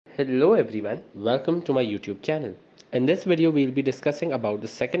Hello everyone, welcome to my YouTube channel. In this video, we'll be discussing about the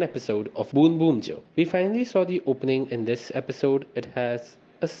second episode of BoonBoomger. We finally saw the opening in this episode. It has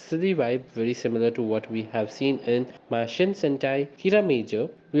a silly vibe very similar to what we have seen in Shin Sentai Kira Major.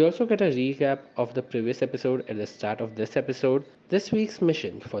 We also get a recap of the previous episode at the start of this episode. This week's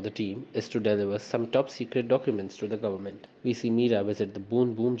mission for the team is to deliver some top secret documents to the government. We see Mira visit the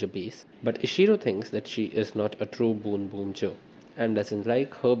BoonBoomger base, but Ishiro thinks that she is not a true BoonBoomger and doesn't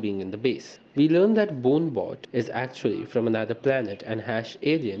like her being in the base. We learn that Bonebot is actually from another planet and Hash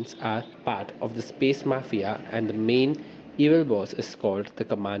aliens are part of the space mafia and the main evil boss is called the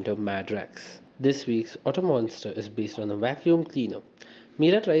Commander Madrax. This week's Auto Monster is based on a vacuum cleaner.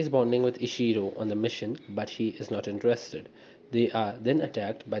 Mira tries bonding with Ishiro on the mission, but he is not interested. They are then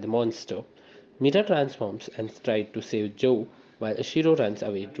attacked by the monster. Mira transforms and tries to save Joe, while Ishiro runs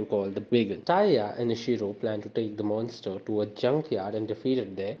away to call the Bagel. Taya and Ishiro plan to take the monster to a junkyard and defeat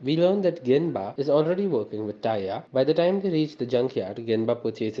it there. We learn that Genba is already working with Taya. By the time they reach the junkyard, Genba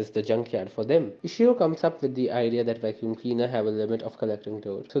purchases the junkyard for them. Ishiro comes up with the idea that vacuum cleaner have a limit of collecting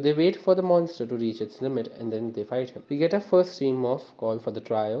dirt, so they wait for the monster to reach its limit and then they fight him. We get a first team off call for the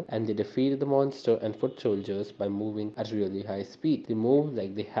trial and they defeat the monster and foot soldiers by moving at really high speed. They move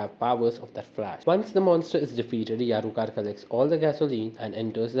like they have powers of that flash. Once the monster is defeated, Yarukar collects all the gasoline and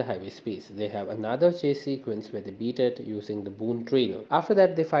enters the highway space. They have another chase sequence where they beat it using the Boon trailer. After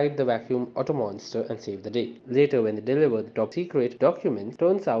that, they fight the vacuum auto monster and save the day. Later, when they deliver the top secret documents,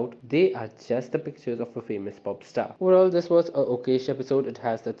 turns out they are just the pictures of a famous pop star. Overall, this was a okayish episode. It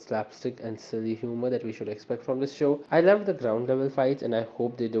has that slapstick and silly humor that we should expect from this show. I love the ground level fights and I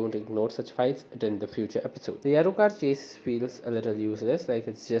hope they don't ignore such fights in the future episodes. The Yarukar chase feels a little useless, like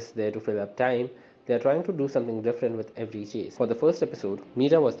it's just there to fill up time. They are trying to do something different with every chase. For the first episode,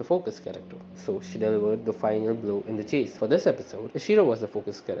 Mira was the focus character, so she delivered the final blow in the chase. For this episode, Ishiro was the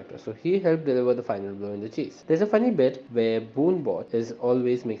focus character, so he helped deliver the final blow in the chase. There's a funny bit where Boonbot is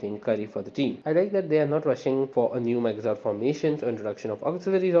always making curry for the team. I like that they are not rushing for a new Megazord formations or introduction of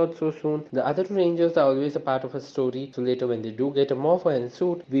auxiliary Zord so soon. The other two rangers are always a part of a story, so later when they do get a morph and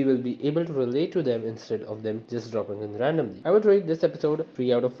suit, we will be able to relate to them instead of them just dropping in randomly. I would rate this episode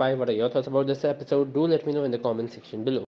 3 out of 5. What are your thoughts about this episode? Do let me know in the comment section below.